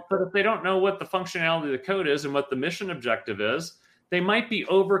 Well, yeah. But if they don't know what the functionality of the code is and what the mission objective is, they might be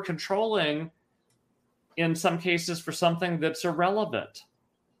over controlling in some cases for something that's irrelevant.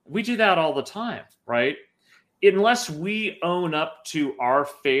 We do that all the time, right? Unless we own up to our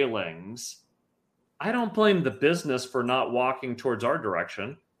failings, I don't blame the business for not walking towards our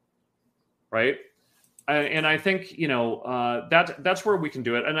direction, right? And I think, that's where we can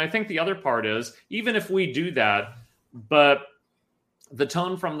do it. And I think the other part is, even if we do that, but the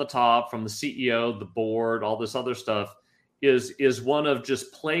tone from the top, from the CEO, the board, all this other stuff, is one of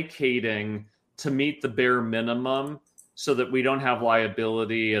just placating to meet the bare minimum so that we don't have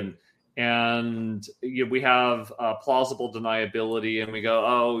liability and we have plausible deniability, and we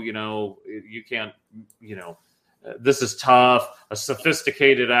go, you can't, this is tough, a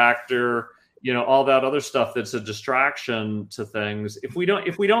sophisticated actor, all that other stuff that's a distraction to things.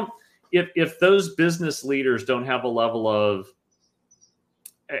 If those business leaders don't have a level of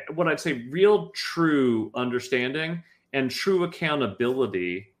what I'd say real true understanding and true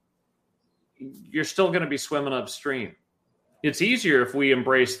accountability, you're still going to be swimming upstream. It's easier if we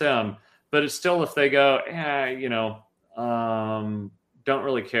embrace them, but it's still if they go, don't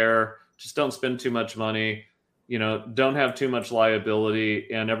really care, just don't spend too much money, don't have too much liability,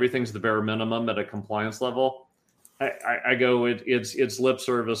 and everything's the bare minimum at a compliance level. I go, it's lip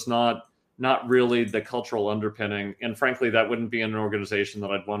service, not really the cultural underpinning. And frankly, that wouldn't be in an organization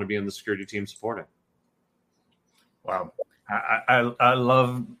that I'd want to be in the security team supporting. Wow. I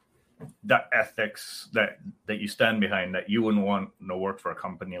love the ethics that you stand behind, that you wouldn't want to work for a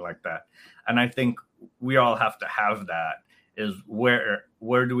company like that. And I think we all have to have that, is where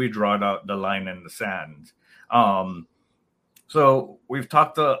do we draw the line in the sand? So we've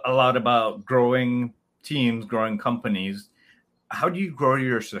talked a lot about growing teams, growing companies. How do you grow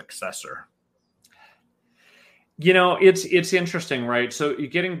your successor? It's interesting, right? So you're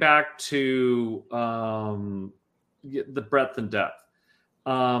getting back to the breadth and depth.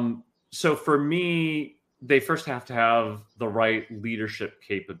 So for me, they first have to have the right leadership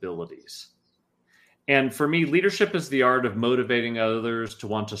capabilities. And for me, leadership is the art of motivating others to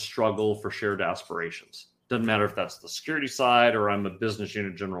want to struggle for shared aspirations. Doesn't matter if that's the security side or I'm a business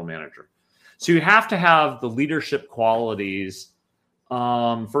unit general manager. So you have to have the leadership qualities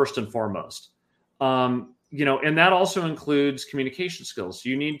first and foremost. And that also includes communication skills.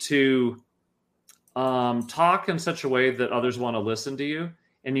 You need to talk in such a way that others want to listen to you,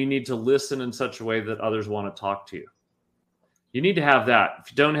 and you need to listen in such a way that others want to talk to you. You need to have that.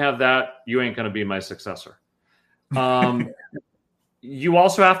 If you don't have that, you ain't going to be my successor. You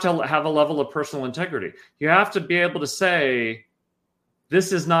also have to have a level of personal integrity. You have to be able to say,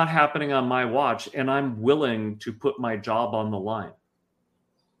 this is not happening on my watch, and I'm willing to put my job on the line,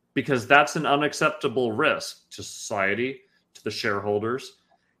 because that's an unacceptable risk to society, to the shareholders.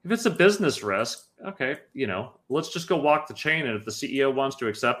 If it's a business risk, okay, let's just go walk the chain. And if the CEO wants to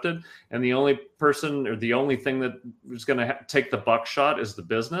accept it, and the only person or the only thing that is going to take the buckshot is the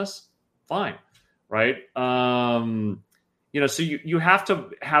business, fine, right? So you have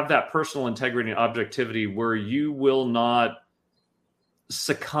to have that personal integrity and objectivity where you will not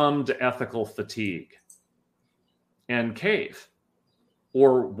succumb to ethical fatigue and cave,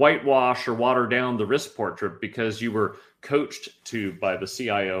 or whitewash or water down the risk portrait because you were coached to by the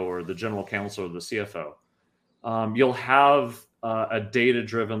CIO or the general counsel or the CFO. You'll have a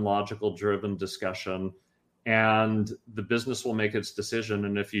data-driven, logical-driven discussion, and the business will make its decision.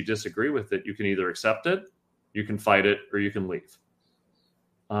 And if you disagree with it, you can either accept it, you can fight it, or you can leave.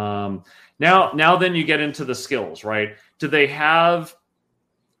 Now then you get into the skills, right? Do they have,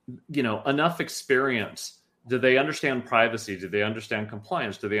 enough experience? Do they understand privacy? Do they understand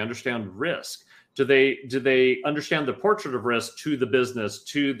compliance? Do they understand risk? Do they understand the portrait of risk to the business,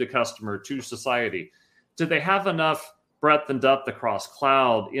 to the customer, to society? Do they have enough breadth and depth across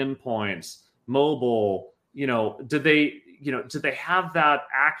cloud, endpoints, mobile? Do they have that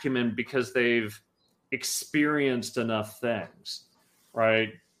acumen because they've experienced enough things,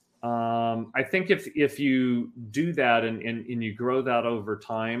 right? I think if you do that and you grow that over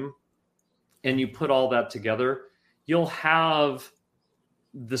time and you put all that together, you'll have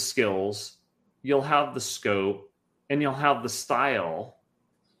the skills, you'll have the scope, and you'll have the style,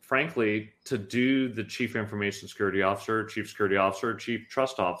 frankly, to do the chief information security officer, chief security officer, chief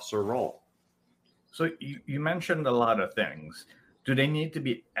trust officer role. So you mentioned a lot of things. Do they need to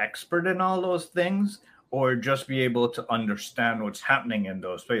be expert in all those things, or just be able to understand what's happening in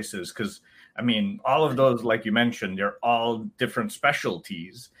those spaces? Because, all of those, like you mentioned, they're all different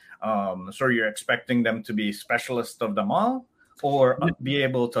specialties. So you're expecting them to be specialists of them all, or be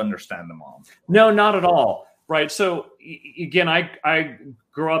able to understand them all? No, not at all. Right. So again, I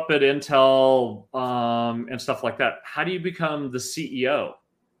grew up at Intel and stuff like that. How do you become the CEO?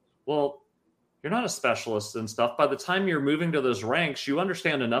 Well, you're not a specialist and stuff. By the time you're moving to those ranks, you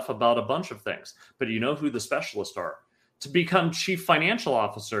understand enough about a bunch of things, but you know who the specialists are. To become chief financial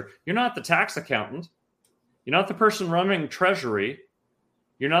officer, you're not the tax accountant. You're not the person running treasury.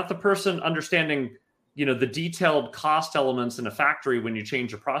 You're not the person understanding, the detailed cost elements in a factory when you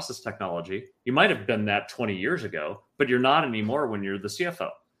change a process technology. You might have been that 20 years ago, but you're not anymore when you're the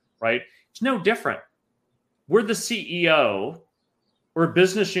CFO, right? It's no different. We're the CEO or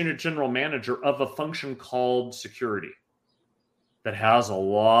business unit general manager of a function called security that has a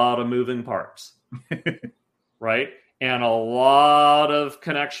lot of moving parts, right? And a lot of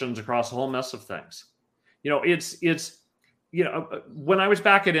connections across a whole mess of things. When I was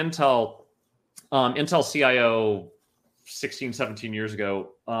back at Intel, Intel CIO 16, 17 years ago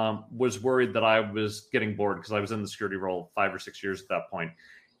was worried that I was getting bored because I was in the security role 5 or 6 years at that point.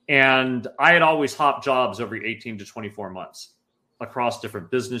 And I had always hopped jobs every 18 to 24 months across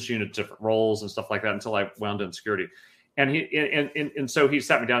different business units, different roles and stuff like that until I wound in security. And so he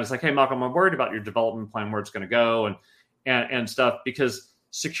sat me down. He's like, "Hey, Malcolm, I'm worried about your development plan, where it's going to go and stuff, because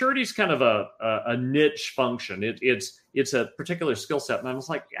security is kind of a niche function. It's a particular skill set." And I was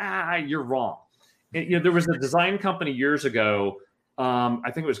like, "You're wrong." And, there was a design company years ago,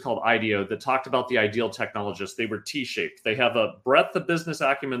 I think it was called IDEO, that talked about the ideal technologists. They were T-shaped. They have a breadth of business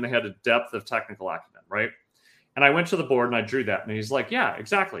acumen. They had a depth of technical acumen, right? And I went to the board and I drew that. And he's like, "Yeah,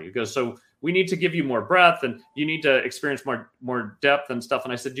 exactly." He goes, "So we need to give you more breadth and you need to experience more depth and stuff."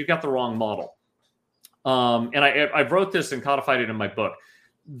 And I said, "You got the wrong model." And I wrote this and codified it in my book.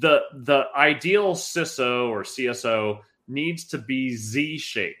 The ideal CISO or CSO needs to be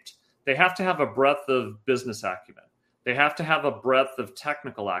Z-shaped. They have to have a breadth of business acumen. They have to have a breadth of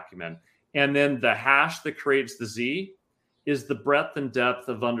technical acumen. And then the hash that creates the Z is the breadth and depth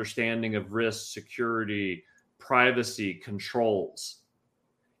of understanding of risk, security, privacy, controls.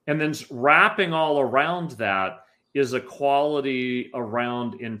 And then wrapping all around that is a quality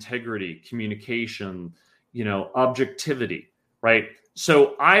around integrity, communication, objectivity, right?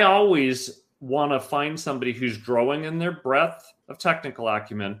 So I always want to find somebody who's growing in their breadth of technical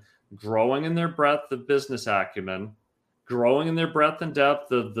acumen, growing in their breadth of business acumen, growing in their breadth and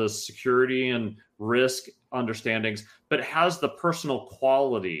depth of the security and risk understandings, but has the personal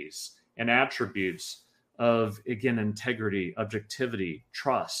qualities and attributes of, again, integrity, objectivity,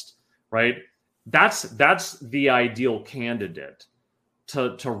 trust, right? That's the ideal candidate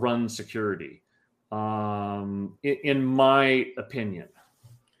to run security, in my opinion.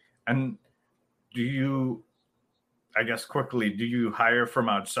 And do you, I guess quickly, do you hire from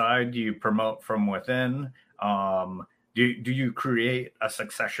outside? Do you promote from within? Do you create a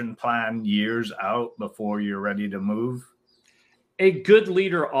succession plan years out before you're ready to move? A good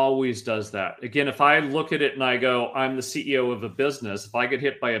leader always does that. Again, if I look at it and I go, I'm the CEO of a business, if I get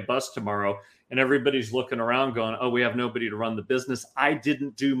hit by a bus tomorrow and everybody's looking around going, oh, we have nobody to run the business, I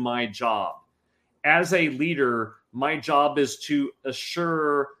didn't do my job. As a leader, my job is to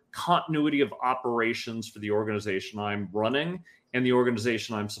assure continuity of operations for the organization I'm running and the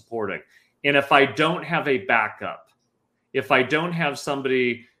organization I'm supporting. And if I don't have a backup, if I don't have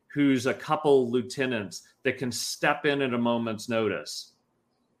somebody who's a couple lieutenants that can step in at a moment's notice,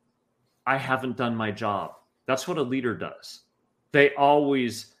 I haven't done my job. That's what a leader does. They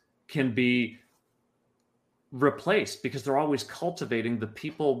always can be replaced because they're always cultivating the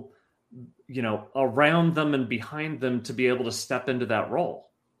people, around them and behind them to be able to step into that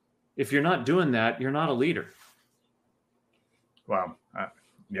role. If you're not doing that, you're not a leader. Wow.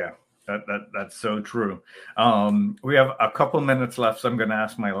 Yeah. That's so true. We have a couple minutes left, so I'm going to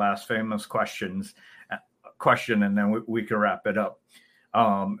ask my last famous question, and then we can wrap it up.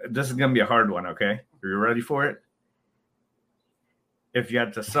 This is going to be a hard one, okay? Are you ready for it? If you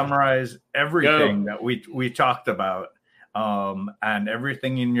had to summarize everything that we talked about, and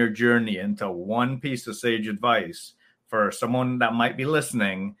everything in your journey into one piece of sage advice for someone that might be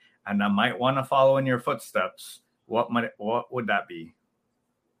listening and that might want to follow in your footsteps, what would that be?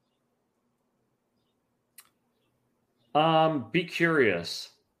 Be curious,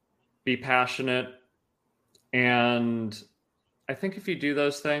 be passionate. And I think if you do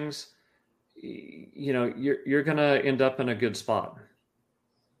those things, you're going to end up in a good spot.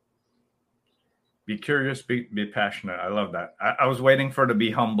 Be curious, be passionate. I love that. I was waiting for the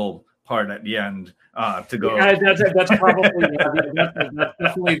be humble part at the end to go. Yeah, that's probably that's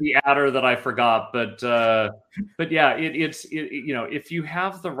definitely the adder that I forgot. But yeah, it's if you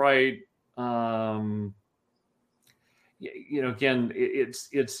have the right, again, it's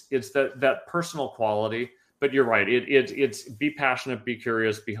that personal quality. But you're right. It's be passionate, be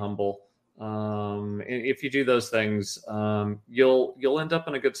curious, be humble. And if you do those things, you'll end up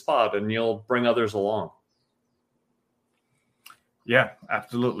in a good spot, and you'll bring others along. Yeah,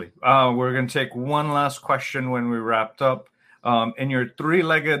 absolutely. We're going to take one last question when we wrapped up. In your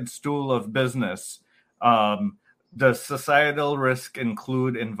three-legged stool of business, does societal risk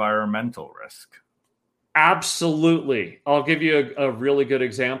include environmental risk? Absolutely. I'll give you a really good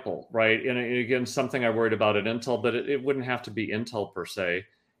example, right? And again, something I worried about at Intel, but it wouldn't have to be Intel per se.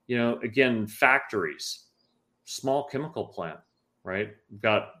 Again, factories, small chemical plant, right? We've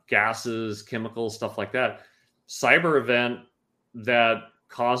got gases, chemicals, stuff like that. Cyber event that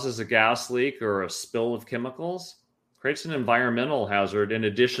causes a gas leak or a spill of chemicals creates an environmental hazard in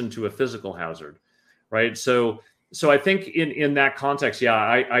addition to a physical hazard, right? So I think in that context, yeah,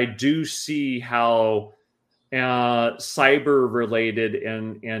 I do see how cyber related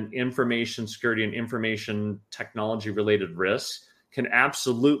and information security and information technology related risks can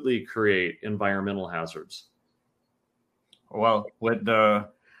absolutely create environmental hazards. Well, with the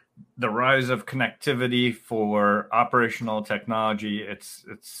rise of connectivity for operational technology, it's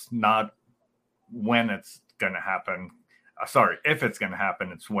not when it's going to happen. If it's going to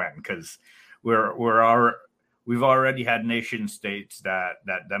happen, it's when, because we've already had nation states that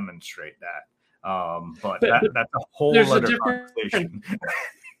demonstrate that. But that's a whole other conversation.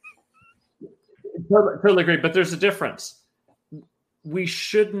 Totally agree, but there's a difference.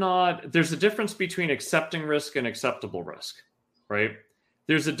 There's a difference between accepting risk and acceptable risk, right?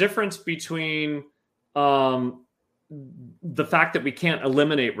 There's a difference between the fact that we can't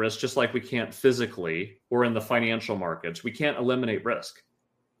eliminate risk, just like we can't physically or in the financial markets. We can't eliminate risk.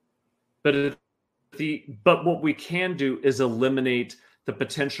 But what we can do is eliminate the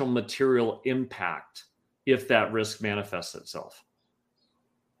potential material impact if that risk manifests itself.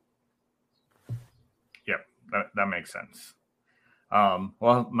 Yep, that makes sense.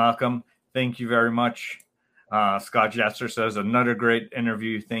 Well, Malcolm, thank you very much. Scott Jasser says, another great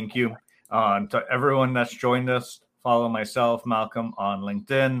interview. Thank you. To everyone that's joined us, follow myself, Malcolm, on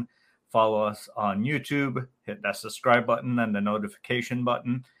LinkedIn. Follow us on YouTube. Hit that subscribe button and the notification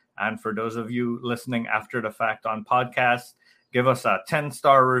button. And for those of you listening after the fact on podcast, give us a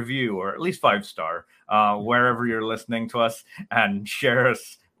 10-star review, or at least 5-star, wherever you're listening to us, and share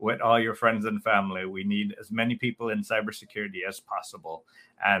us with all your friends and family. We need as many people in cybersecurity as possible.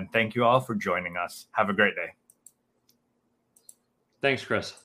 And thank you all for joining us. Have a great day. Thanks, Chris.